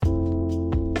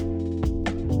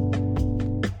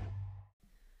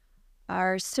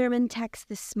Our sermon text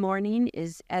this morning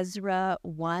is Ezra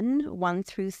 1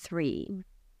 through 3,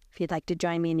 if you'd like to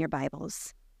join me in your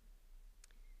Bibles.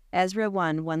 Ezra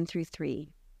 1 through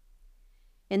 3.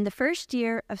 In the first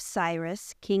year of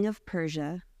Cyrus, king of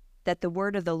Persia, that the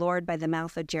word of the Lord by the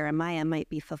mouth of Jeremiah might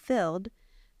be fulfilled,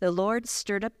 the Lord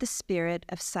stirred up the spirit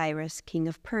of Cyrus, king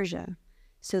of Persia,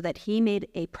 so that he made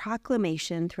a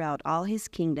proclamation throughout all his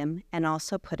kingdom and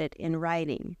also put it in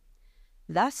writing.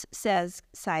 Thus says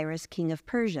Cyrus, king of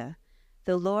Persia,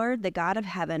 "The Lord, the God of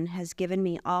heaven, has given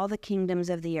me all the kingdoms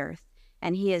of the earth,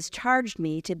 and he has charged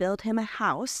me to build him a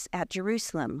house at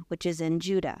Jerusalem, which is in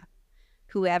Judah.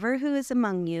 Whoever who is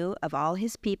among you of all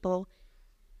his people,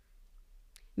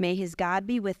 may his God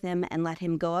be with him, and let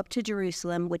him go up to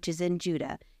Jerusalem, which is in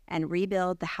Judah, and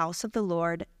rebuild the house of the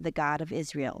Lord, the God of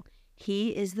Israel.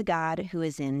 He is the God who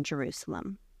is in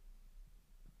Jerusalem."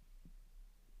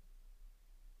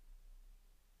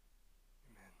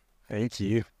 Thank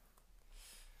you.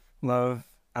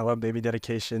 I love baby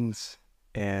dedications,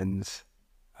 and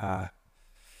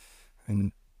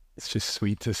it's just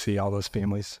sweet to see all those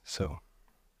families. So,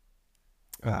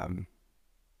 but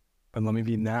let me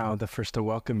be now the first to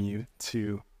welcome you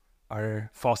to our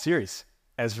fall series,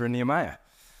 Ezra Nehemiah.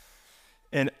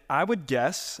 And I would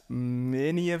guess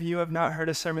many of you have not heard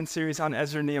a sermon series on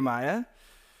Ezra Nehemiah.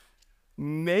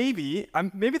 Maybe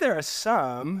there are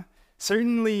some.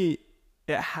 Certainly,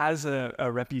 it has a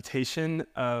reputation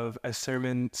of a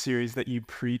sermon series that you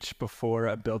preach before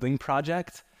a building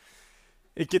project.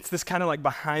 It gets this kind of like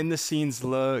behind the scenes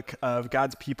look of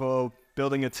God's people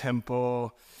building a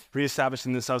temple,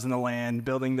 reestablishing themselves in the land,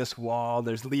 building this wall.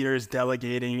 There's leaders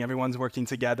delegating, everyone's working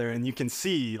together. And you can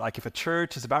see, like, if a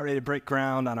church is about ready to break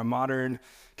ground on a modern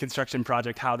construction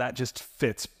project, how that just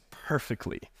fits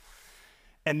perfectly.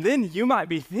 And then you might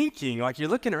be thinking, like, you're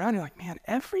looking around, you're like, man,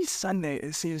 every Sunday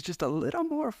it seems just a little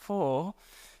more full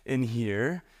in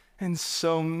here. And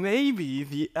so maybe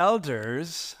the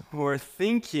elders were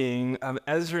thinking of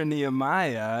Ezra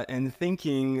Nehemiah and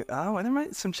thinking, oh, well, there might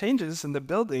be some changes in the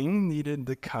building needed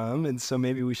to come. And so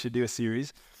maybe we should do a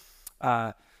series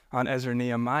on Ezra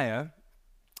Nehemiah.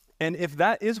 And if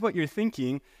that is what you're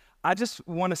thinking, I just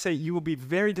want to say you will be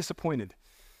very disappointed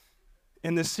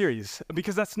in this series,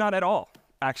 because that's not at all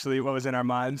actually what was in our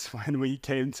minds when we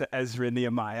came to Ezra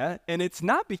Nehemiah. And it's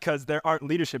not because there aren't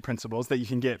leadership principles that you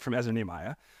can get from Ezra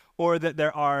Nehemiah, or that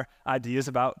there are ideas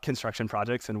about construction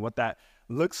projects and what that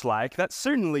looks like. That's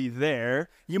certainly there.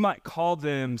 You might call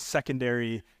them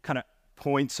secondary kind of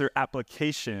points or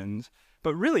applications.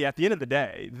 But really, at the end of the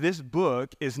day, this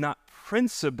book is not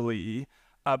principally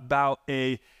about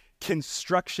a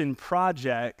construction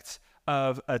project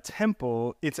of a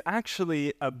temple. It's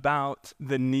actually about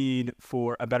the need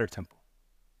for a better temple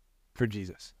for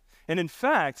Jesus. And in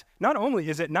fact, not only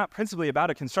is it not principally about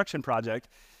a construction project,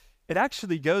 it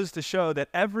actually goes to show that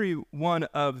every one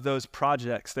of those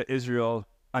projects that Israel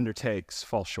undertakes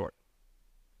falls short.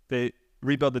 They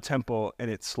rebuild the temple and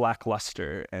it's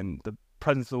lackluster, and the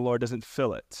presence of the Lord doesn't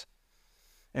fill it.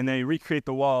 And they recreate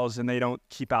the walls and they don't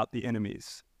keep out the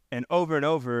enemies. And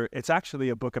over, it's actually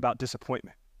a book about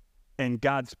disappointment. And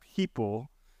God's people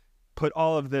put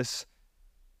all of this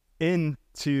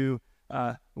into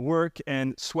work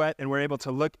and sweat, and were able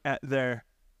to look at their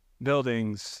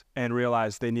buildings and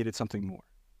realize they needed something more.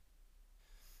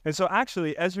 And so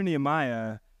actually, Ezra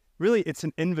Nehemiah, really it's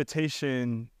an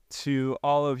invitation to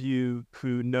all of you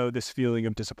who know this feeling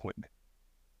of disappointment.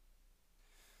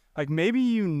 Like, maybe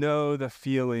you know the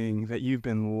feeling that you've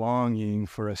been longing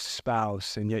for a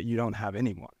spouse and yet you don't have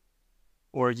anyone.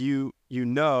 Or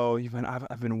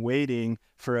I've been waiting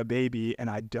for a baby and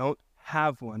I don't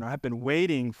have one. Or I've been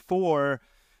waiting for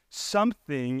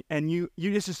something and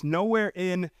it's just nowhere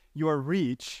in your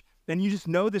reach, and you just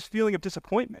know this feeling of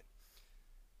disappointment.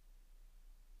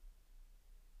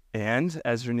 And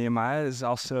Ezra Nehemiah is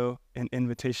also an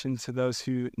invitation to those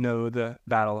who know the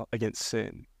battle against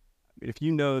sin. If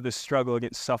you know the struggle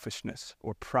against selfishness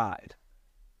or pride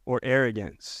or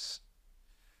arrogance,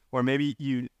 or maybe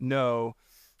you know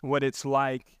what it's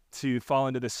like to fall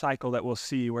into the cycle that we'll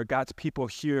see, where God's people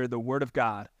hear the word of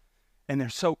God and they're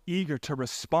so eager to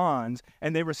respond,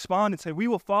 and they respond and say, "We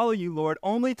will follow you, Lord,"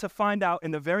 only to find out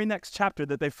in the very next chapter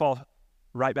that they fall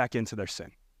right back into their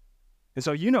sin. And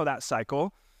so you know that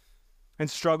cycle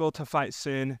and struggle to fight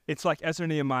sin. It's like Ezra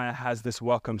Nehemiah has this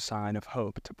welcome sign of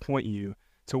hope to point you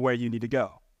to where you need to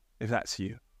go, if that's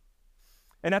you.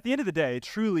 And at the end of the day,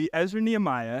 truly, Ezra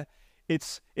Nehemiah,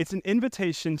 it's an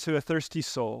invitation to a thirsty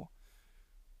soul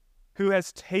who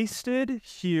has tasted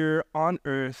here on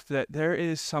earth that there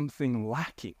is something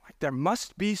lacking. Like, there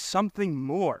must be something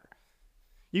more.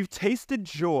 You've tasted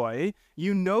joy,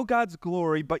 you know God's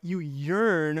glory, but you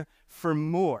yearn for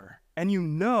more. And you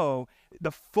know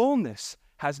the fullness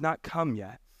has not come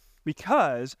yet.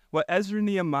 Because what Ezra and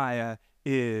Nehemiah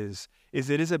is it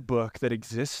is a book that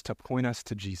exists to point us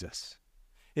to Jesus.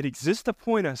 It exists to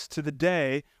point us to the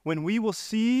day when we will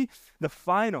see the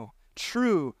final,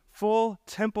 true, full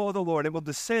temple of the Lord. It will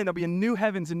descend. There'll be a new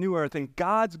heavens and new earth, and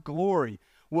God's glory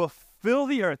will fill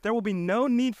the earth. There will be no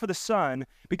need for the sun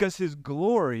because his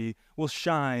glory will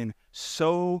shine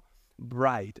so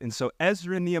bright. And so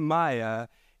Ezra and Nehemiah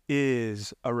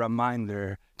is a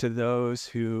reminder to those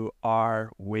who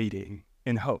are waiting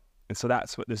in hope. And so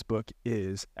that's what this book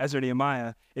is. Ezra and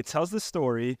Nehemiah, it tells the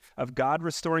story of God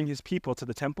restoring his people to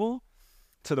the temple,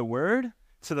 to the word,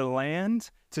 to the land,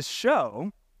 to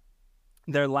show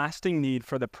their lasting need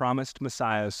for the promised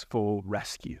Messiah's full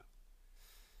rescue.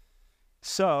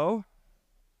 So,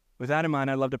 with that in mind,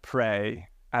 I'd love to pray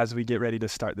as we get ready to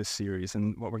start this series.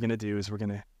 And what we're going to do is we're going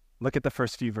to look at the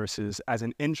first few verses as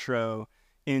an intro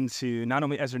into not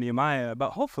only Ezra and Nehemiah,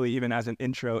 but hopefully even as an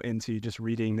intro into just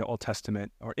reading the Old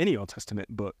Testament or any Old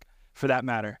Testament book for that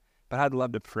matter. But I'd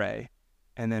love to pray.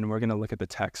 And then we're going to look at the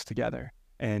text together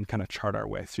and kind of chart our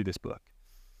way through this book.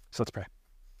 So let's pray.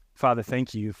 Father,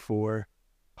 thank you for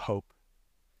hope.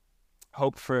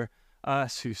 Hope for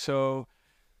us who so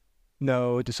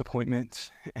know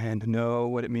disappointment and know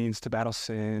what it means to battle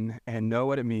sin and know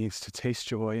what it means to taste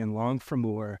joy and long for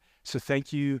more. So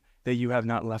thank you that you have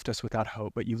not left us without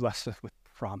hope, but you've left us with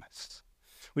promise.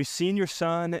 We've seen your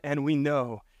Son and we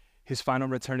know his final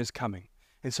return is coming.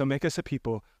 And so make us a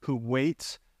people who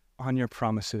wait on your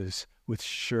promises with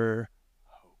sure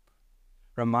hope.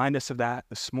 Remind us of that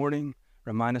this morning.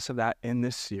 Remind us of that in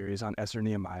this series on Ezra and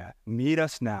Nehemiah. Meet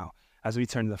us now as we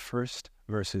turn to the first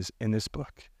verses in this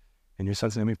book. In your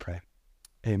Son's name we pray.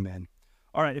 Amen.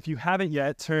 All right, if you haven't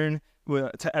yet, turn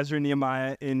to Ezra and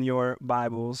Nehemiah in your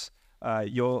Bibles.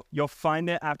 You'll find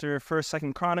it after 1st,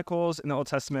 2nd Chronicles in the Old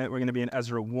Testament. We're going to be in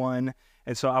Ezra 1.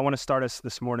 And so I want to start us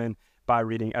this morning by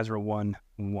reading Ezra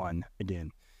 1:1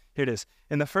 again. Here it is.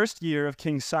 In the first year of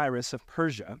King Cyrus of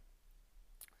Persia,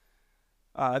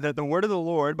 that the word of the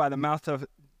Lord by the mouth of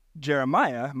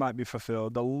Jeremiah might be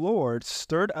fulfilled, the Lord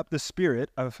stirred up the spirit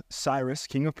of Cyrus,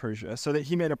 king of Persia, so that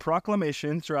he made a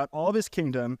proclamation throughout all of his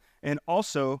kingdom and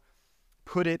also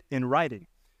put it in writing.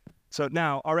 So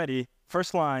now already,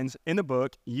 first lines in the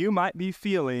book, you might be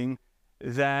feeling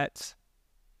that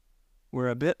we're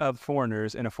a bit of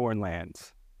foreigners in a foreign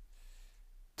land.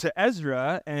 To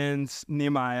Ezra and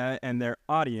Nehemiah and their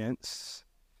audience,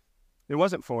 it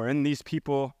wasn't foreign. These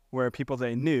people were people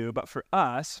they knew, but for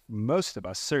us, most of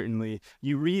us certainly,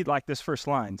 you read like this first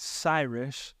line,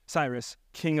 Cyrus,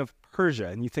 king of Persia,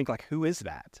 and you think like, who is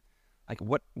that? Like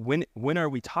when are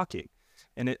we talking?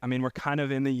 And we're kind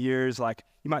of in the years like,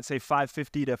 you might say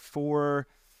 550 to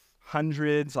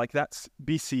 400s, like that's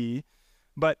BC.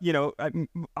 But,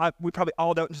 we probably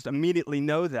all don't just immediately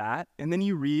know that. And then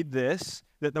you read this,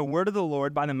 that the word of the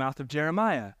Lord by the mouth of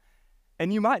Jeremiah.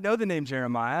 And you might know the name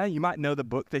Jeremiah. You might know the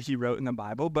book that he wrote in the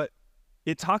Bible, but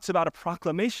it talks about a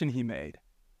proclamation he made.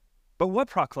 But what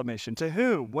proclamation? To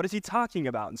whom? What is he talking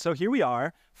about? And so here we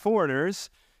are,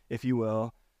 foreigners, if you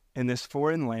will, in this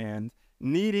foreign land,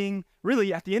 needing,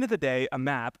 really, at the end of the day, a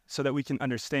map so that we can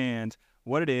understand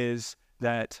what it is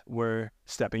that we're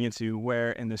stepping into.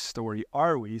 Where in this story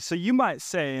are we? So you might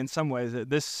say in some ways that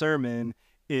this sermon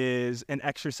is an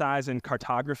exercise in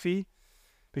cartography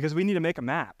because we need to make a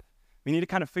map. We need to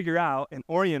kind of figure out and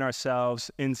orient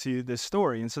ourselves into this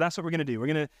story. And so that's what we're going to do.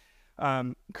 We're going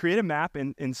to create a map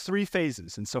in 3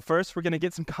 phases. And so first, we're going to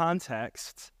get some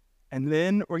context, and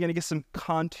then we're going to get some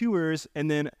contours,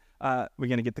 and then we're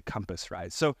going to get the compass,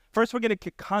 right? So first, we're going to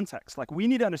get context. Like, we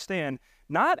need to understand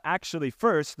not actually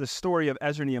first the story of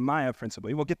Ezra and Nehemiah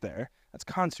principally. We'll get there. That's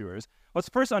contours. Let's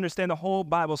first understand the whole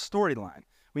Bible storyline.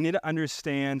 We need to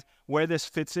understand where this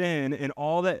fits in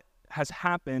all that has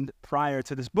happened prior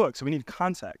to this book. So we need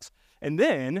context. And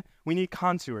then we need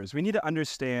contours. We need to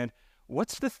understand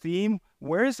what's the theme,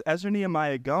 where is Ezra and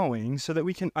Nehemiah going, so that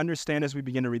we can understand as we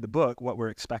begin to read the book what we're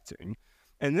expecting.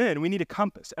 And then we need a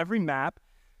compass. Every map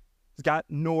has got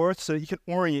north so that you can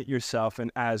orient yourself. And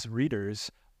as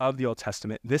readers of the Old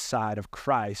Testament, this side of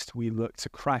Christ, we look to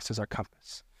Christ as our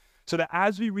compass. So that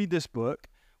as we read this book,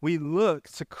 we look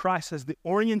to Christ as the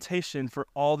orientation for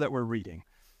all that we're reading.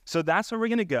 So that's where we're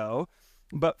going to go.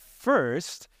 But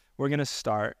first, we're going to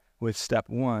start with step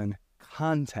 1,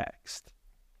 context.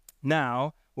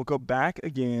 Now, we'll go back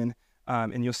again,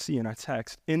 and you'll see in our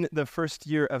text, in the first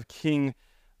year of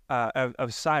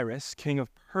of Cyrus, king of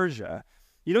Persia.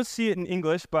 You don't see it in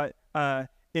English, but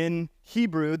in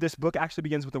Hebrew, this book actually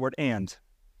begins with the word and.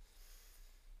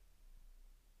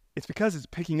 It's because it's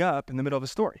picking up in the middle of a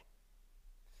story.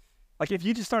 Like if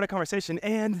you just start a conversation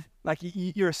and like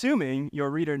you're assuming your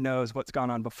reader knows what's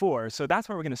gone on before. So that's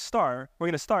where we're going to start. We're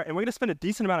going to start and we're going to spend a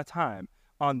decent amount of time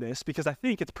on this because I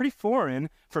think it's pretty foreign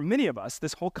for many of us,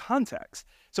 this whole context.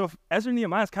 So if Ezra and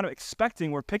Nehemiah is kind of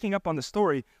expecting we're picking up on the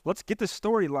story, let's get the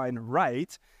storyline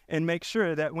right and make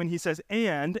sure that when he says,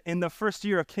 and in the first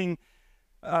year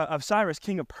of Cyrus,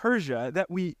 king of Persia, that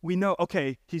we know,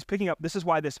 okay, he's picking up, this is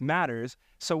why this matters.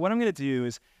 So what I'm going to do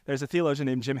is there's a theologian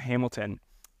named Jim Hamilton,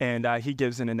 and he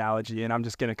gives an analogy, and I'm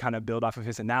just going to kind of build off of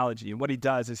his analogy. And what he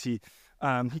does is he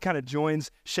kind of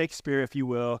joins Shakespeare, if you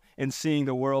will, in seeing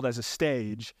the world as a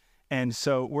stage. And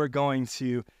so we're going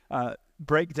to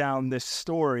break down this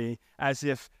story as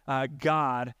if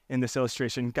God, in this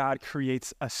illustration, God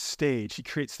creates a stage. He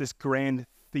creates this grand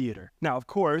theater. Now, of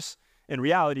course, in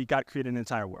reality, God created an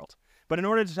entire world. But in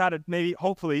order to try to maybe,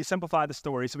 hopefully, simplify the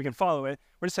story so we can follow it,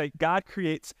 we're going to say God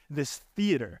creates this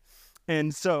theater.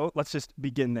 And so let's just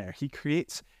begin there. He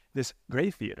creates this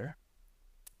great theater.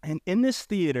 And in this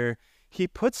theater, he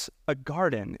puts a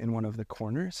garden in one of the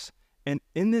corners. And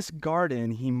in this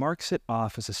garden, he marks it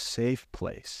off as a safe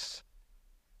place,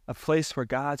 a place where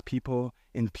God's people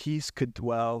in peace could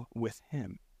dwell with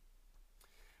him.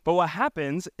 But what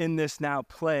happens in this now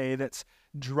play that's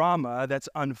drama that's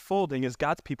unfolding is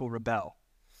God's people rebel.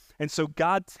 And so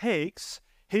God takes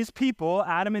his people,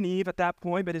 Adam and Eve at that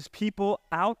point, but his people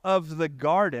out of the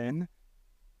garden.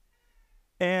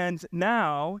 And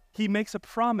now he makes a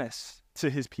promise to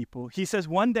his people. He says,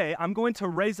 one day I'm going to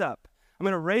raise up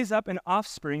an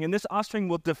offspring, and this offspring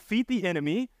will defeat the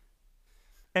enemy,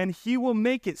 and he will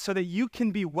make it so that you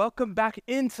can be welcomed back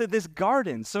into this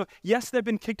garden. So yes, they've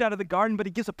been kicked out of the garden, but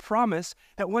he gives a promise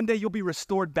that one day you'll be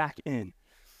restored back in.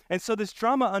 And so this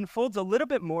drama unfolds a little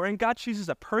bit more, and God chooses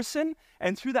a person,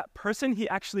 and through that person, he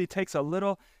actually takes a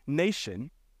little nation.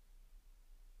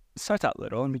 It starts out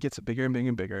little, and it gets bigger and bigger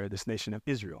and bigger, this nation of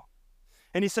Israel.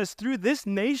 And he says, through this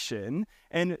nation,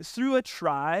 and through a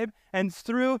tribe, and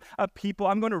through a people,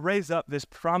 I'm going to raise up this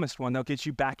promised one that'll get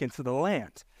you back into the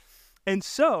land. And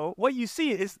so what you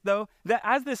see is, though, that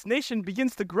as this nation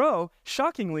begins to grow,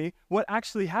 shockingly, what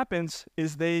actually happens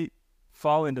is they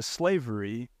fall into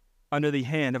slavery under the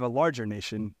hand of a larger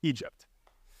nation, Egypt.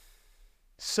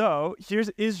 So here's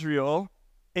Israel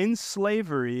in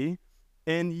slavery,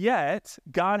 and yet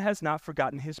God has not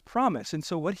forgotten his promise. And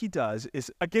so what he does is,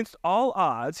 against all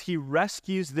odds, he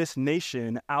rescues this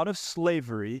nation out of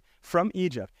slavery from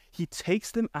Egypt. He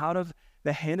takes them out of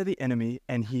the hand of the enemy,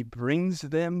 and he brings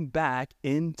them back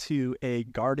into a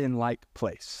garden-like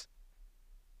place,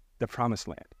 the promised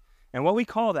land. And what we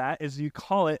call that is, you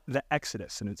call it the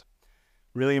Exodus, and it's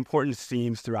really important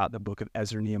themes throughout the book of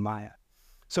Ezra and Nehemiah.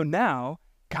 So now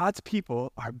God's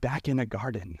people are back in a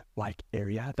garden-like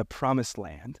area, the promised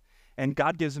land, and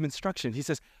God gives them instruction. He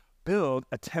says, build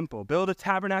a temple, build a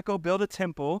tabernacle, build a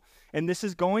temple, and this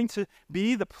is going to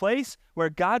be the place where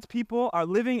God's people are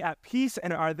living at peace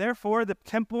and are therefore the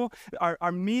temple,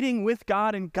 are meeting with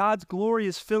God, and God's glory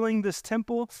is filling this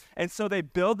temple. And so they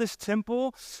build this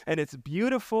temple, and it's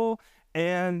beautiful,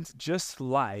 and just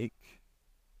like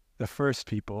the first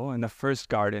people in the first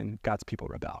garden, God's people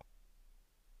rebel.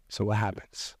 So what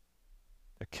happens?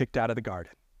 They're kicked out of the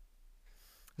garden.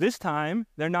 This time,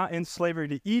 they're not in slavery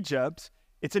to Egypt.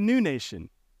 It's a new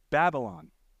nation, Babylon.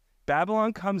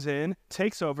 Babylon comes in,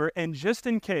 takes over, and just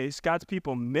in case God's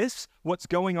people miss what's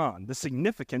going on, the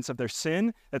significance of their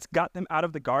sin that's got them out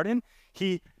of the garden,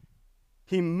 he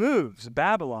moves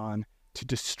Babylon to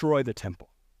destroy the temple.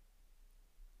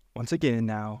 Once again,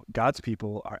 now, God's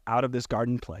people are out of this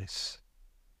garden place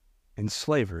in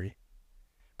slavery,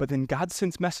 but then God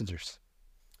sends messengers.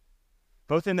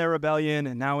 Both in their rebellion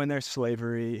and now in their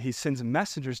slavery, he sends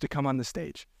messengers to come on the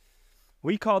stage.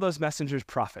 We call those messengers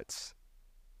prophets.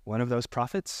 One of those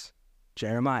prophets,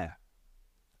 Jeremiah,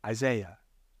 Isaiah.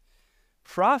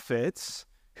 Prophets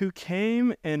who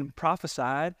came and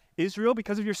prophesied, Israel,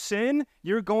 because of your sin,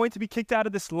 you're going to be kicked out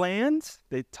of this land.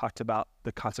 They talked about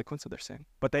the consequence of their sin.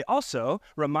 But they also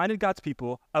reminded God's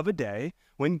people of a day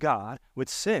when God would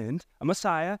send a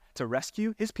Messiah to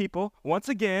rescue his people once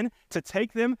again, to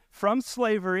take them from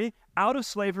slavery, out of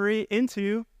slavery,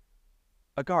 into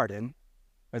a garden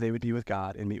where they would be with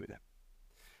God and meet with him.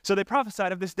 So they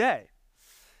prophesied of this day.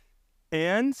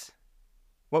 And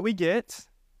what we get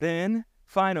then,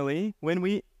 finally, when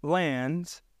we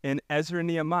land in Ezra and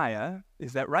Nehemiah,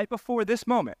 is that right before this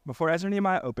moment, before Ezra and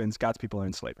Nehemiah opens, God's people are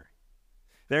in slavery.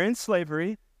 They're in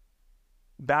slavery.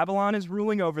 Babylon is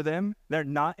ruling over them. They're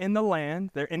not in the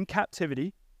land. They're in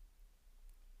captivity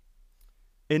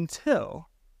until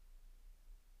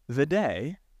the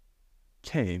day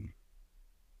came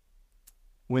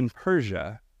when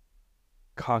Persia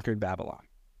conquered Babylon.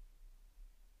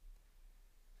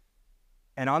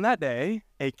 And on that day,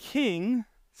 a king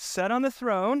sat on the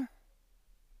throne,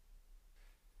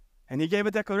 and he gave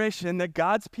a declaration that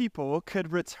God's people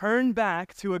could return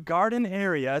back to a garden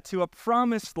area, to a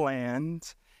promised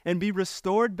land, and be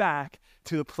restored back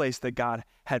to the place that God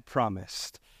had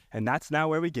promised. And that's now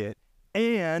where we get,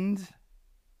 and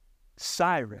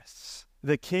Cyrus,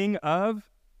 the king of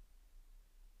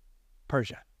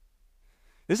Persia.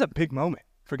 This is a big moment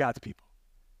for God's people.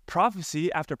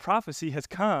 Prophecy after prophecy has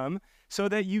come so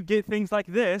that you get things like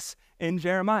this in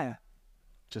Jeremiah,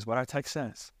 which is what our text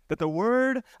says. That the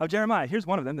word of Jeremiah, here's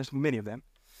one of them, there's many of them.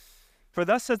 For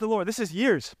thus says the Lord, this is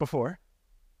years before,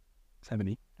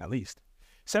 70 at least.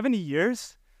 70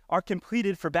 years are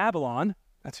completed for Babylon,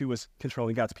 that's who was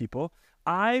controlling God's people.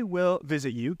 I will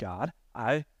visit you, God,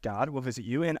 will visit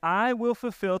you, and I will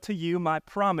fulfill to you my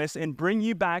promise and bring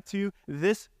you back to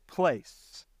this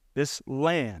place, this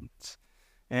land.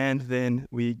 And then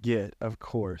we get, of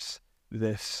course,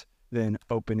 this then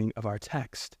opening of our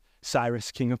text.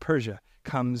 Cyrus, king of Persia,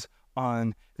 comes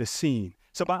on the scene.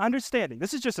 So by understanding,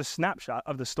 this is just a snapshot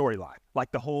of the storyline.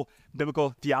 Like the whole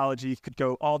biblical theology could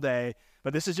go all day,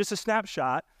 but this is just a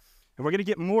snapshot. And we're going to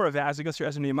get more of it as we go through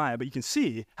Ezra Nehemiah. But you can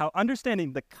see how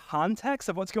understanding the context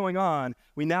of what's going on,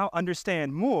 we now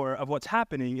understand more of what's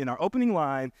happening in our opening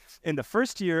line in the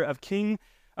first year of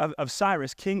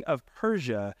Cyrus, king of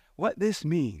Persia. What this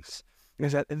means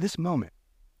is that at this moment,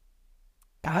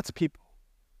 God's people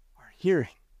are hearing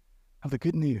of the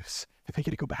good news that they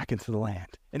get to go back into the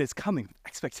land. And it's coming with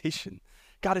expectation.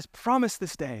 God has promised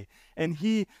this day, and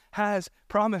he has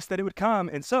promised that it would come.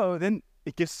 And so then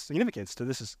it gives significance to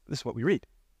this is what we read.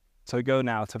 So we go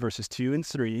now to verses 2 and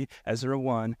 3, Ezra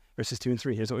 1, verses 2 and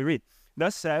 3. Here's what we read.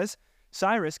 Thus says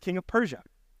Cyrus, king of Persia,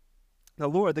 the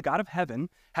Lord, the God of heaven,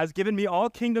 has given me all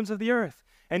kingdoms of the earth,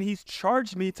 and he's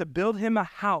charged me to build him a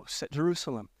house at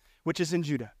Jerusalem, which is in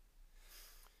Judah.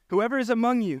 Whoever is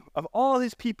among you, of all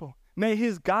his people, may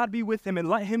his God be with him, and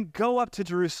let him go up to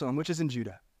Jerusalem, which is in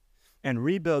Judah, and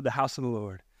rebuild the house of the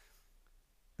Lord,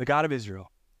 the God of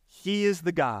Israel. He is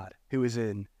the God who is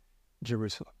in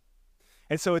Jerusalem.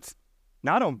 And so it's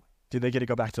not only do they get to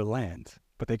go back to the land,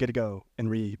 but they get to go and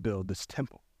rebuild this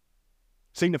temple,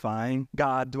 signifying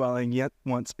God dwelling yet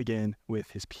once again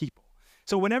with his people.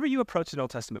 So whenever you approach an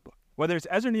Old Testament book, whether it's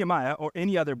Ezra Nehemiah or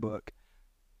any other book,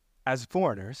 as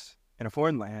foreigners in a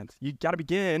foreign land, you got to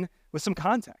begin with some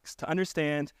context to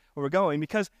understand where we're going,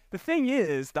 because the thing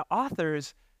is, the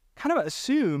authors kind of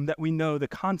assume that we know the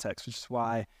context, which is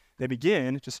why they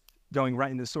begin just going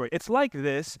right into the story. It's like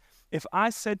this. If I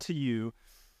said to you,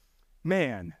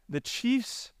 man, the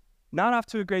Chiefs not off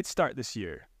to a great start this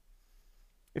year.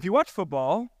 If you watch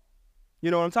football, you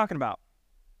know what I'm talking about.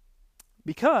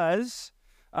 Because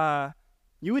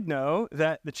you would know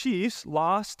that the Chiefs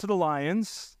lost to the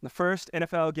Lions, the first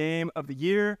NFL game of the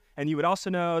year, and you would also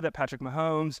know that Patrick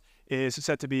Mahomes is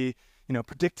set to be,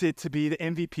 predicted to be the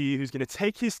MVP who's going to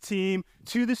take his team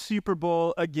to the Super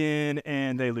Bowl again,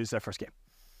 and they lose their first game.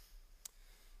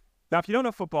 Now, if you don't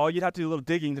know football, you'd have to do a little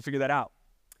digging to figure that out.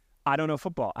 I don't know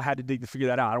football. I had to dig to figure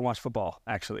that out. I don't watch football,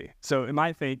 actually. So it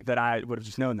might think that I would have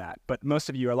just known that, but most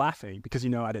of you are laughing because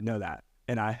I didn't know that,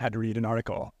 and I had to read an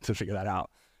article to figure that out.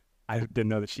 I didn't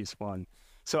know the Chiefs won.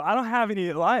 So I don't have any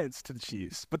alliance to the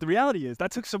Chiefs. But the reality is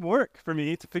that took some work for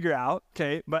me to figure out,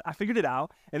 okay? But I figured it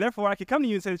out. And therefore, I could come to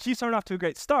you and say the Chiefs aren't off to a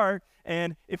great start.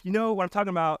 And if you know what I'm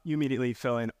talking about, you immediately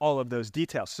fill in all of those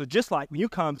details. So just like when you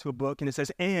come to a book and it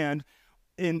says, and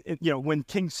when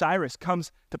King Cyrus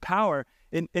comes to power,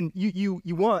 and you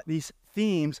want these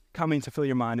themes coming to fill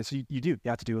your mind. And so you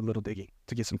have to do a little digging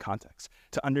to get some context,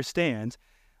 to understand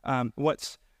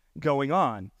what's going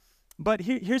on. But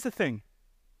here's the thing.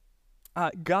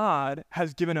 God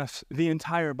has given us the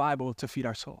entire Bible to feed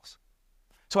our souls.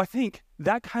 So I think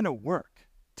that kind of work,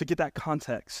 to get that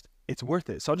context, it's worth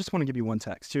it. So I just want to give you one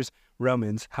text. Here's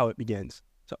Romans, how it begins.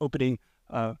 So opening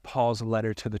Paul's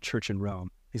letter to the church in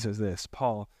Rome. He says this,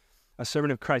 Paul, a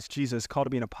servant of Christ Jesus, called to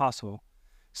be an apostle,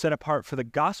 set apart for the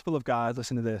gospel of God,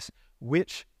 listen to this,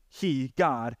 which he,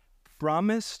 God,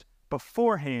 promised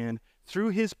beforehand through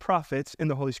his prophets in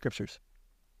the Holy Scriptures.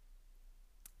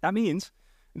 That means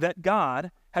that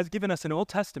God has given us an Old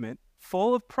Testament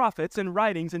full of prophets and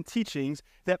writings and teachings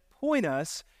that point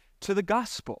us to the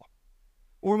gospel.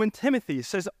 Or when Timothy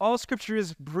says all Scripture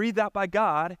is breathed out by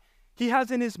God, he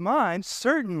has in his mind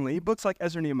certainly books like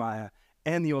Ezra Nehemiah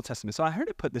and the Old Testament. So I heard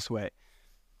it put this way.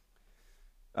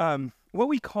 What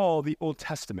we call the Old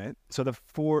Testament, so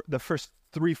the first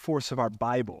 3/4 of our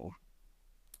Bible,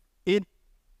 it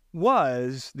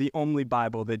was the only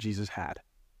Bible that Jesus had.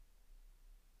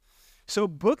 So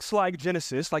books like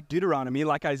Genesis, like Deuteronomy,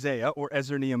 like Isaiah, or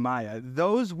Ezra Nehemiah,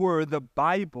 those were the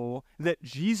Bible that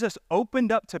Jesus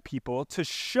opened up to people to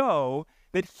show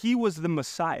that he was the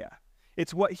Messiah.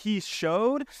 It's what he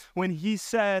showed when he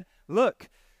said, look,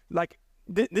 like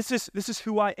this is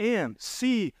who I am.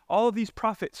 See, all of these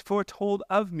prophets foretold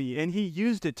of me, and he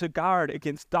used it to guard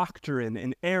against doctrine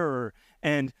and error,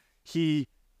 and he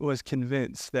was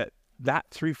convinced that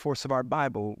 3/4 of our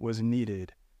Bible was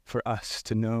needed for us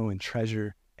to know and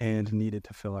treasure and needed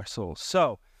to fill our souls.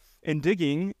 So in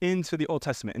digging into the Old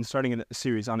Testament and starting a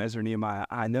series on Ezra Nehemiah,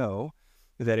 I know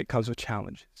that it comes with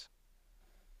challenges.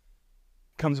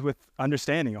 It comes with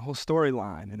understanding a whole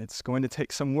storyline, and it's going to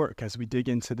take some work as we dig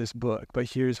into this book.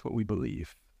 But here's what we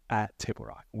believe at Table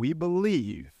Rock. We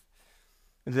believe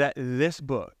that this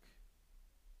book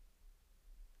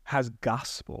has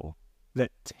gospel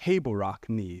that Table Rock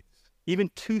needs. Even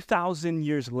 2,000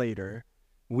 years later,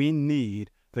 we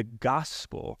need the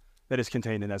gospel that is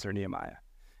contained in Ezra Nehemiah.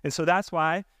 And so that's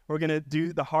why we're going to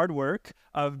do the hard work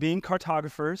of being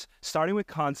cartographers, starting with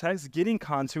context, getting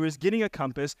contours, getting a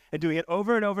compass, and doing it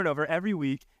over and over and over every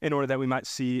week in order that we might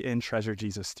see and treasure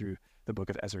Jesus through the book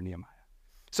of Ezra Nehemiah.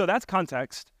 So that's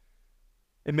context.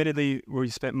 Admittedly, we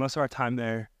spent most of our time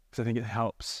there because I think it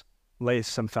helps lay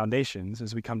some foundations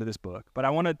as we come to this book. But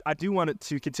I do want it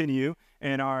to continue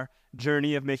in our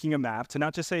journey of making a map, to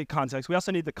not just say context, we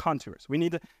also need the contours. We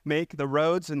need to make the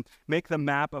roads and make the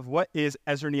map of what is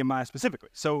Ezra Nehemiah specifically.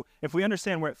 So if we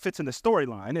understand where it fits in the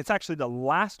storyline, it's actually the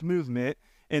last movement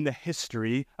in the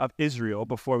history of Israel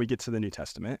before we get to the New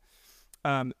Testament.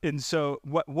 And so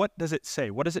what does it say?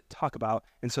 What does it talk about?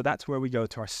 And so that's where we go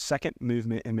to our second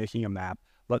movement in making a map.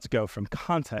 Let's go from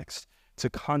context to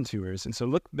contours. And so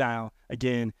look now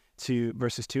again to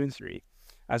verses 2 and 3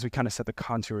 as we kind of set the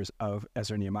contours of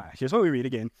Ezra Nehemiah. Here's what we read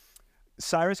again.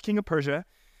 Cyrus, king of Persia,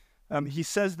 he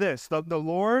says this, the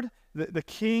Lord, the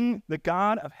king, the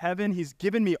God of heaven, he's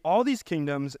given me all these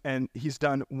kingdoms, and he's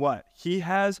done what? He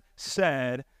has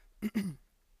said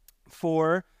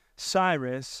for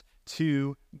Cyrus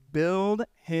to build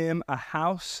him a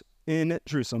house in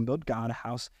Jerusalem, build God a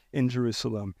house in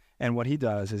Jerusalem. And what he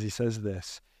does is he says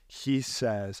this. He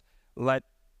says, let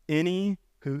any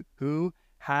who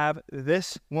have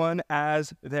this one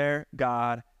as their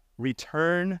God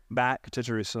return back to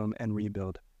Jerusalem and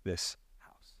rebuild this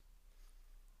house.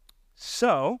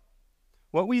 So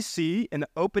what we see in the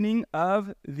opening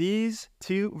of these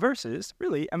two verses,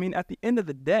 really, I mean, at the end of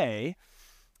the day,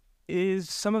 is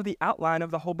some of the outline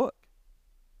of the whole book.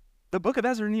 The book of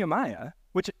Ezra and Nehemiah,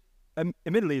 which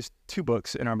admittedly is two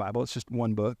books in our Bible. It's just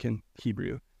one book in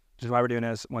Hebrew, which is why we're doing it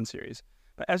as one series.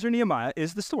 But Ezra and Nehemiah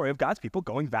is the story of God's people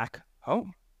going back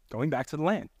home, going back to the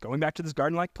land, going back to this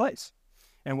garden-like place.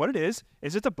 And what it is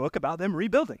it's a book about them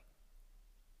rebuilding.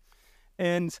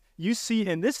 And you see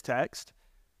in this text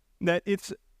that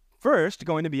it's first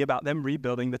going to be about them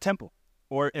rebuilding the temple,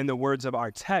 or in the words of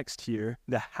our text here,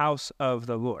 the house of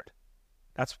the Lord.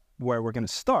 That's where we're going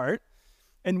to start.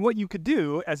 And what you could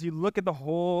do as you look at the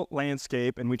whole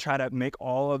landscape and we try to make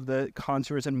all of the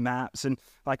contours and maps and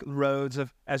like roads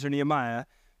of Ezra and Nehemiah,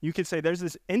 you could say there's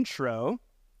this intro,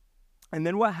 and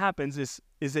then what happens is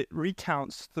it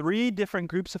recounts 3 different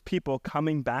groups of people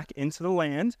coming back into the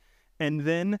land, and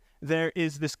then there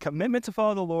is this commitment to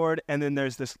follow the Lord, and then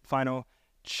there's this final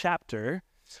chapter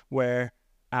where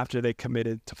after they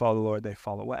committed to follow the Lord, they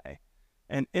fall away.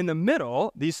 And in the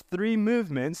middle, these 3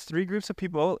 movements, 3 groups of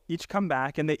people, each come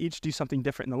back and they each do something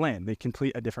different in the land. They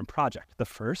complete a different project. The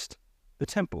first, the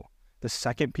temple. The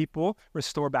second people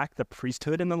restore back the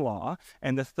priesthood and the law.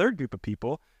 And the third group of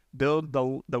people build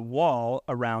the wall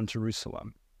around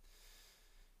Jerusalem.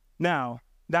 Now,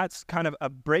 that's kind of a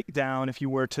breakdown if you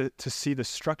were to see the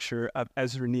structure of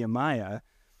Ezra and Nehemiah.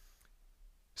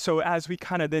 So as we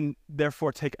kind of then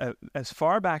therefore take as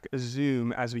far back a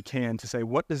zoom as we can to say,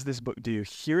 what does this book do?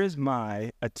 Here is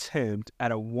my attempt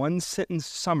at a 1-sentence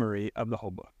summary of the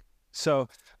whole book. So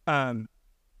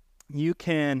you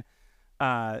can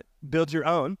build your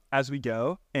own as we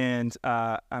go. And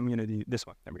I'm going to do this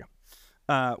one. There we go.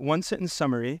 1-sentence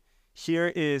summary. Here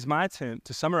is my attempt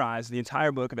to summarize the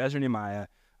entire book of Ezra and Nehemiah.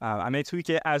 I may tweak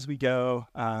it as we go,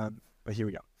 but here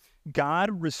we go.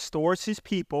 God restores his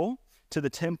people to the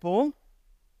temple,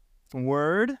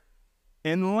 word,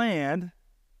 and land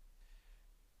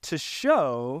to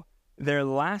show their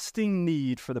lasting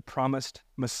need for the promised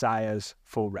Messiah's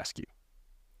full rescue.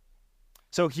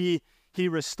 So he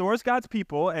restores God's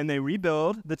people, and they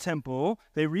rebuild the temple.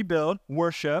 They rebuild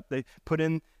worship. They put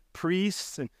in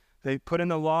priests, and they put in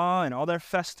the law and all their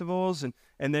festivals,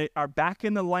 and they are back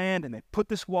in the land, and they put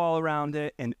this wall around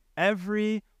it, and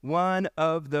every one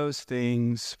of those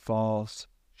things falls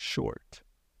short.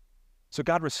 So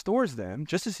God restores them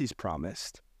just as he's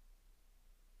promised,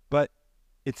 but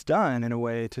it's done in a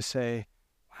way to say,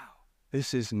 wow,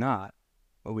 this is not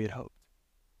what we had hoped.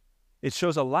 It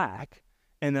shows a lack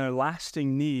and a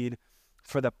lasting need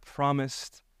for the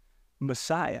promised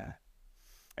Messiah.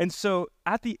 And so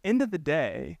at the end of the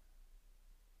day,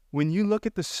 when you look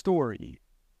at the story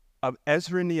of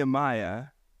Ezra and Nehemiah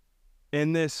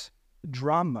in this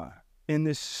drama, in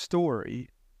this story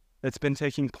that's been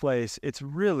taking place, it's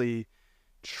really,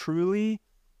 truly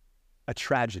a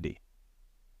tragedy.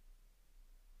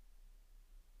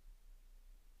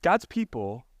 God's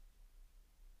people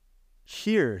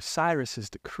hear Cyrus's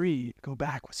decree, go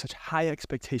back with such high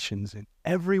expectations, and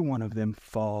every one of them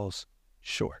falls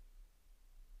short.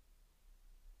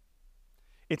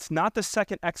 It's not the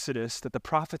second Exodus that the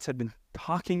prophets had been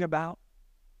talking about.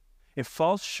 It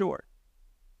falls short.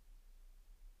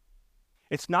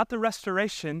 It's not the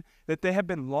restoration that they have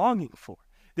been longing for,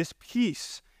 this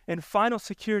peace and final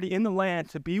security in the land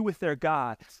to be with their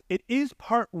God. It is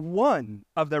part one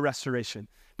of their restoration.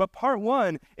 But part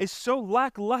one is so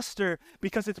lackluster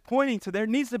because it's pointing to there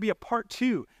needs to be a part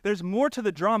two. There's more to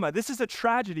the drama. This is a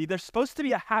tragedy. There's supposed to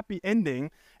be a happy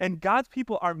ending, and God's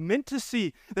people are meant to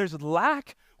see there's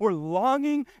lack or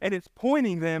longing, and it's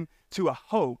pointing them to a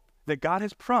hope that God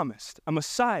has promised, a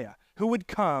Messiah who would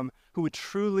come, who would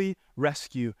truly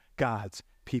rescue God's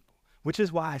people. Which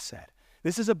is why I said,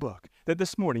 this is a book that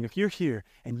this morning, if you're here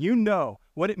and you know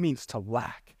what it means to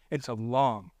lack and to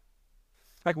long,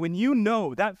 like when you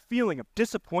know that feeling of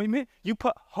disappointment, you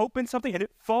put hope in something and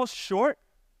it falls short,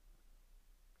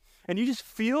 and you just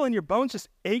feel in your bones just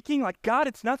aching like, God,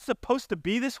 it's not supposed to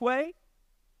be this way.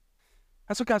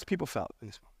 That's what God's people felt in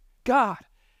this moment. God,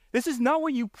 this is not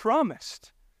what you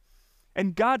promised.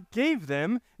 And God gave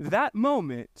them that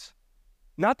moment,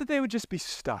 not that they would just be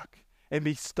stuck and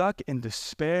be stuck in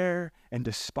despair and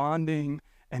desponding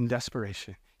and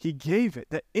desperation. He gave it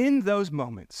that in those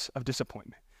moments of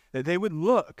disappointment, that they would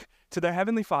look to their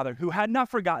Heavenly Father who had not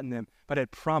forgotten them, but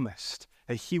had promised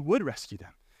that he would rescue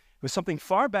them. It was something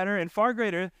far better and far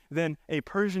greater than a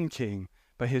Persian king,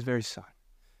 but his very son.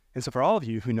 And so for all of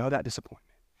you who know that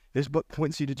disappointment, this book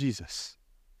points you to Jesus.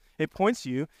 It points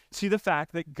you to the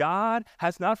fact that God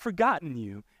has not forgotten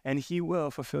you, and he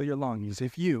will fulfill your longings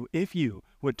if you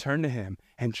would turn to him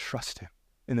and trust him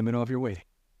in the middle of your waiting,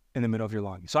 in the middle of your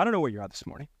longing. So I don't know where you're at this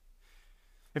morning.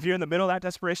 If you're in the middle of that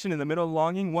desperation, in the middle of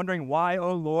longing, wondering why,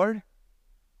 oh Lord,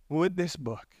 would this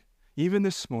book, even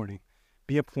this morning,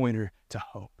 be a pointer to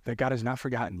hope that God has not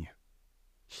forgotten you.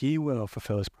 He will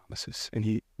fulfill his promises, and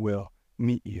he will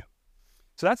meet you.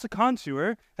 So that's the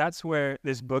contour. That's where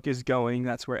this book is going.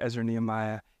 That's where Ezra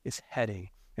Nehemiah is heading.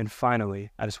 And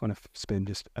finally, I just want to spend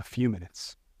just a few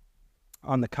minutes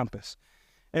on the compass.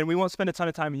 And we won't spend a ton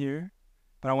of time here,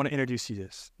 but I want to introduce you to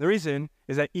this. The reason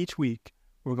is that each week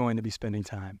we're going to be spending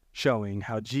time showing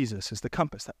how Jesus is the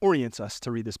compass that orients us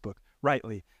to read this book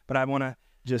rightly. But I want to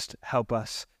just help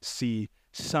us see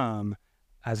some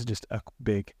as just a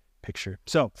big picture.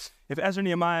 So if Ezra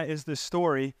Nehemiah is the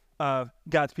story of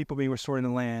God's people being restored in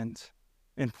the land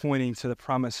and pointing to the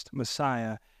promised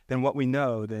Messiah, then what we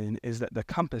know then is that the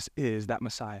compass is that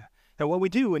Messiah. That what we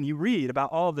do when you read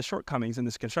about all of the shortcomings in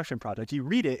this construction project, you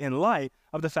read it in light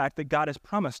of the fact that God has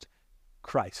promised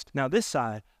Christ. Now this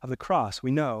side of the cross, we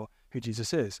know who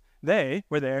Jesus is. They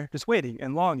were there just waiting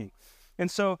and longing. And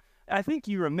so I think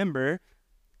you remember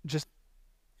just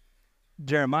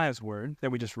Jeremiah's word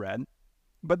that we just read,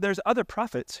 but there's other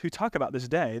prophets who talk about this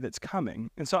day that's coming.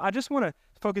 And so I just want to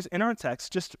focus in our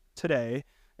text just today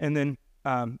and then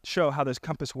show how this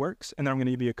compass works. And then I'm going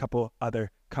to give you a couple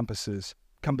other compass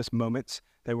moments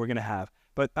that we're going to have.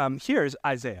 But here's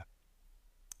Isaiah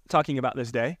talking about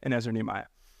this day in Ezra Nehemiah.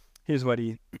 Here's what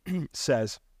he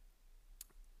says.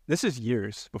 This is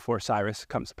years before Cyrus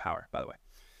comes to power, by the way.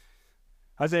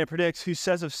 Isaiah predicts, who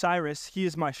says of Cyrus, he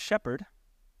is my shepherd,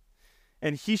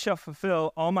 and he shall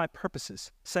fulfill all my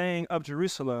purposes, saying of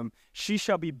Jerusalem, she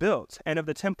shall be built, and of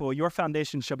the temple, your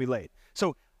foundation shall be laid.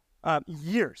 So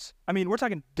years, I mean, we're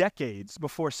talking decades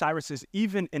before Cyrus is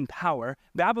even in power.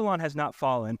 Babylon has not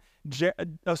fallen.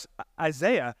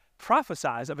 Isaiah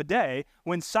prophesies of a day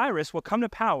when Cyrus will come to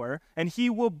power, and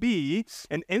he will be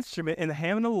an instrument in the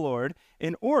hand of the Lord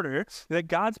in order that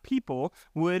God's people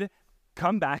would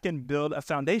come back and build a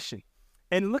foundation.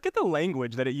 And look at the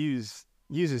language that it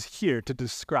uses here to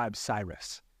describe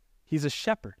Cyrus. He's a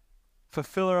shepherd,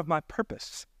 fulfiller of my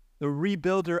purpose, the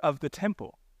rebuilder of the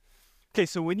temple. Okay,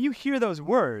 so when you hear those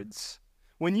words,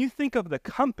 when you think of the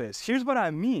compass, here's what I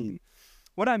mean.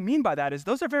 What I mean by that is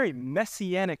those are very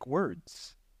messianic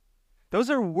words. Those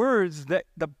are words that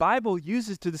the Bible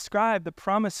uses to describe the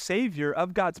promised Savior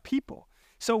of God's people.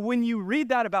 So when you read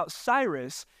that about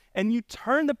Cyrus and you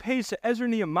turn the page to Ezra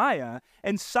Nehemiah,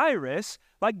 and Cyrus,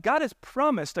 like God has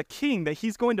promised a king that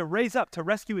he's going to raise up to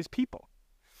rescue his people.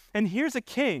 And here's a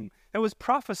king that was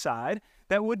prophesied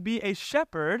that would be a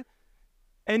shepherd,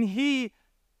 and he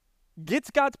gets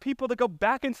God's people to go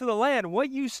back into the land. What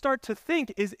you start to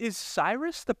think is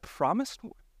Cyrus the promised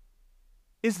one?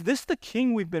 Is this the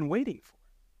king we've been waiting for?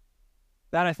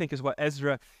 That, I think, is what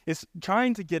Ezra is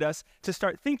trying to get us to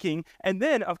start thinking. And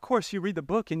then, of course, you read the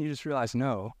book and you just realize,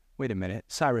 no, wait a minute,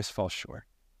 Cyrus falls short.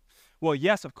 Well,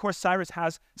 yes, of course, Cyrus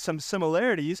has some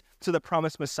similarities to the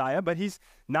promised Messiah, but he's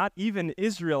not even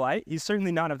Israelite. He's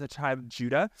certainly not of the tribe of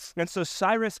Judah. And so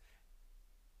Cyrus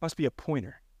must be a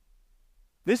pointer.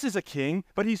 This is a king,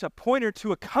 but he's a pointer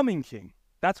to a coming king.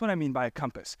 That's what I mean by a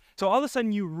compass. So all of a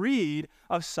sudden you read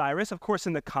of Cyrus, of course,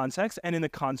 in the context and in the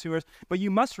contours, but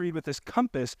you must read with this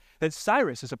compass that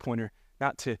Cyrus is a pointer,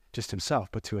 not to just himself,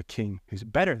 but to a king who's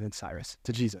better than Cyrus,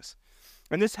 to Jesus.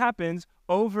 And this happens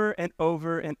over and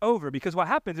over and over, because what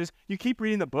happens is you keep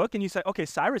reading the book and you say, okay,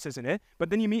 Cyrus isn't it, but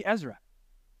then you meet Ezra.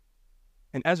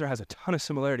 And Ezra has a ton of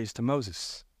similarities to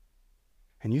Moses.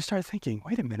 And you start thinking,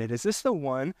 wait a minute, is this the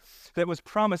one that was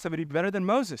promised that would be better than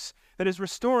Moses, that is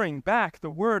restoring back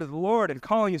the word of the Lord and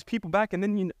calling his people back? And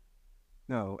then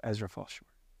no, Ezra falls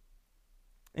short.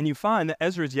 And you find that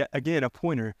Ezra is yet again a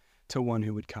pointer to one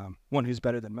who would come, one who's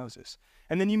better than Moses.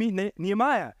 And then you meet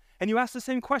Nehemiah, and you ask the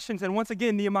same questions, and once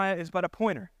again, Nehemiah is but a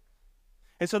pointer.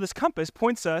 And so this compass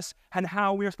points us on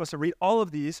how we are supposed to read all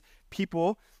of these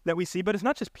people that we see, but it's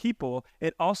not just people,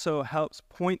 it also helps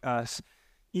point us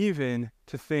even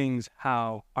to things.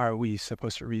 How are we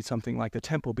supposed to read something like the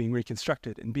temple being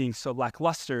reconstructed and being so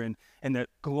lackluster and the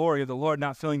glory of the Lord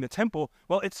not filling the temple?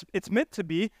 Well, it's meant to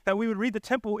be that we would read the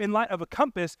temple in light of a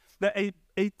compass, that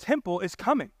a temple is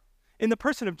coming in the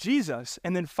person of Jesus,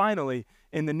 and then finally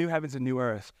in the new heavens and new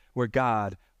earth where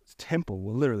God's temple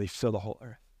will literally fill the whole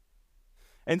earth.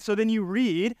 And so then you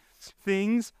read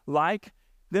things like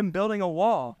them building a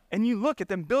wall, and you look at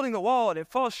them building the wall and it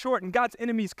falls short and God's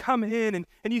enemies come in,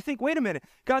 and you think, wait a minute,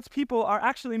 God's people are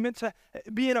actually meant to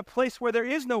be in a place where there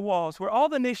is no walls, where all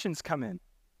the nations come in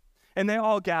and they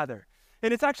all gather.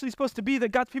 And it's actually supposed to be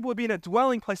that God's people would be in a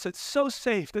dwelling place that's so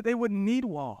safe that they wouldn't need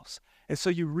walls. And so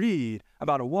you read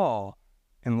about a wall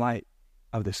in light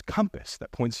of this compass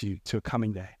that points you to a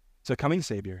coming day, to a coming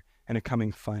Savior and a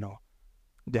coming final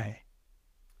day.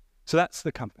 So that's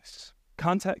the compass.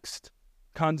 Context,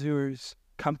 contours,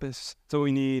 compass. That's what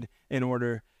we need in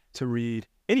order to read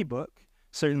any book,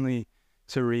 certainly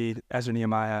to read Ezra,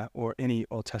 Nehemiah, or any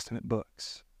Old Testament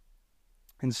books.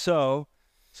 And so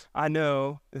I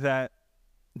know that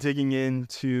digging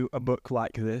into a book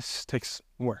like this takes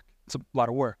work. It's a lot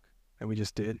of work that we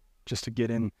just did just to get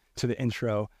into the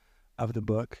intro of the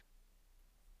book.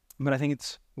 But I think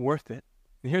it's worth it.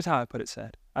 And here's how I put it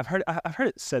said. I've heard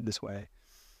it said this way,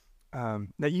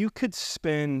 that you could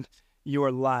spend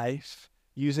your life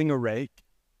using a rake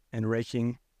and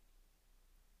raking,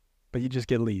 but you just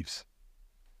get leaves.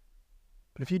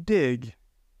 But if you dig,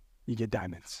 you get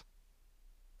diamonds.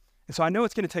 And so I know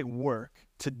it's going to take work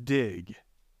to dig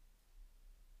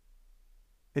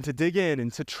and to dig in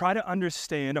and to try to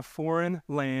understand a foreign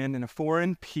land and a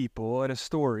foreign people and a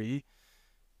story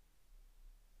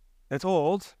that's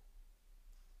old,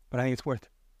 but I think it's worth it.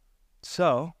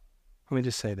 So let me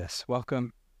just say this.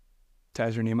 Welcome to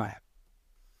Ezra Nehemiah.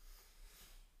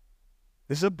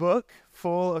 This is a book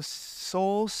full of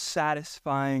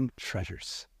soul-satisfying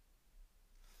treasures.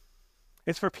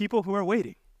 It's for people who are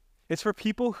waiting. It's for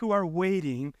people who are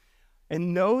waiting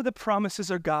and know the promises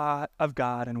of God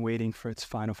and waiting for its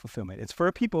final fulfillment. It's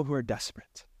for people who are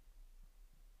desperate.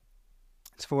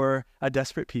 It's for a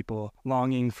desperate people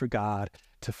longing for God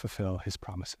to fulfill his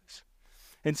promises.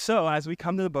 And so as we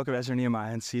come to the book of Ezra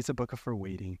Nehemiah and see it's a book for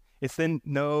waiting, it's then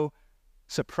no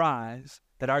surprise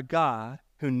that our God,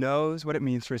 who knows what it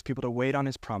means for his people to wait on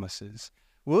his promises,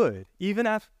 would, even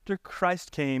after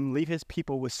Christ came, leave his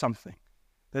people with something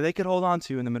that they could hold on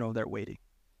to in the middle of their waiting.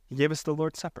 He gave us the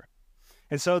Lord's Supper.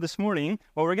 And so this morning,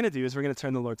 what we're going to do is we're going to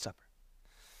turn to the Lord's Supper.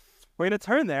 We're going to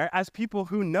turn there as people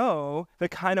who know the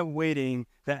kind of waiting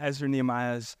that Ezra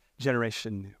Nehemiah's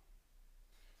generation knew.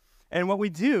 And what we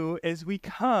do is we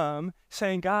come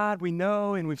saying, God, we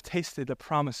know and we've tasted the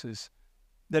promises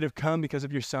that have come because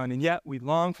of your Son, and yet we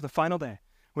long for the final day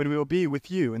when we will be with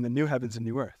you in the new heavens and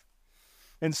new earth.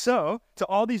 And so, to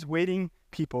all these waiting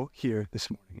people here this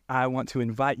morning, I want to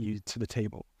invite you to the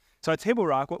table. So at Table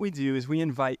Rock, what we do is we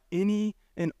invite any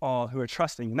and all who are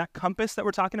trusting in that compass that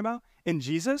we're talking about, in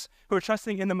Jesus, who are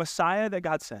trusting in the Messiah that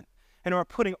God sent. and are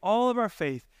putting all of our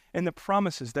faith in the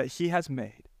promises that he has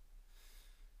made.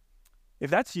 If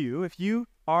that's you, if you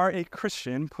are a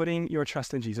Christian putting your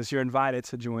trust in Jesus, you're invited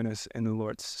to join us in the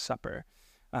Lord's Supper.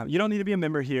 You don't need to be a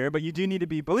member here, but you do need to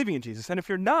be believing in Jesus. And if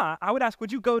you're not, I would ask,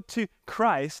 would you go to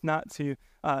Christ, not to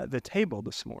the table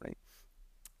this morning?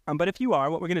 But if you are,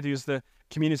 what we're going to do is the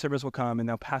communion servers will come and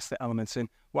they'll pass the elements. And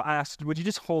we'll ask, would you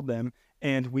just hold them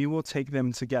and we will take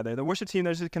them together. The worship team,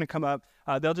 they're just going to come up.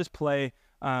 They'll just play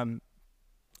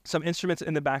some instruments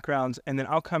in the background, and then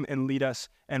I'll come and lead us,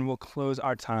 and we'll close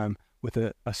our time with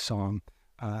a song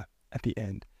at the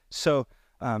end. So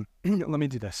let me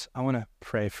do this. I want to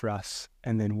pray for us,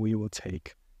 and then we will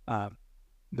take the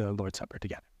Lord's Supper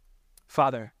together.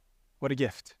 Father, what a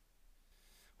gift.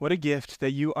 What a gift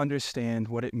that you understand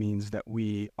what it means that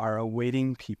we are a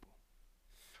waiting people.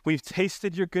 We've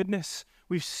tasted your goodness.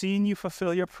 We've seen you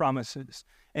fulfill your promises.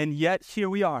 And yet here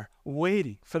we are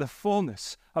waiting for the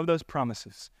fullness of those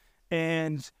promises.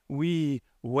 And we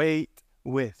wait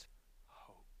with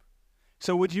hope.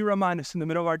 So would you remind us in the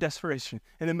middle of our desperation,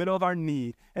 in the middle of our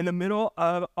need, in the middle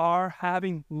of our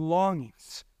having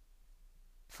longings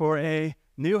for a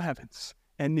new heavens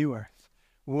and new earth,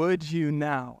 would you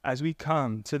now, as we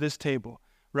come to this table,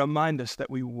 remind us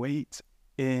that we wait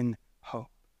in hope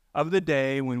of the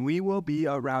day when we will be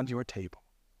around your table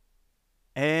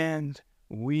and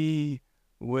we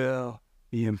will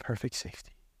be in perfect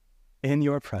safety in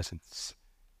your presence,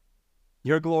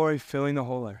 your glory filling the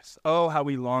whole earth. Oh, how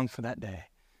we long for that day.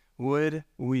 Would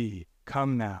we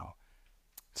come now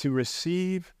to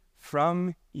receive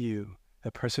from you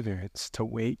the perseverance to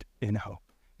wait in hope?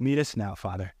 Meet us now,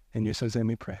 Father. In your son's name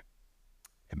we pray.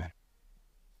 Amen.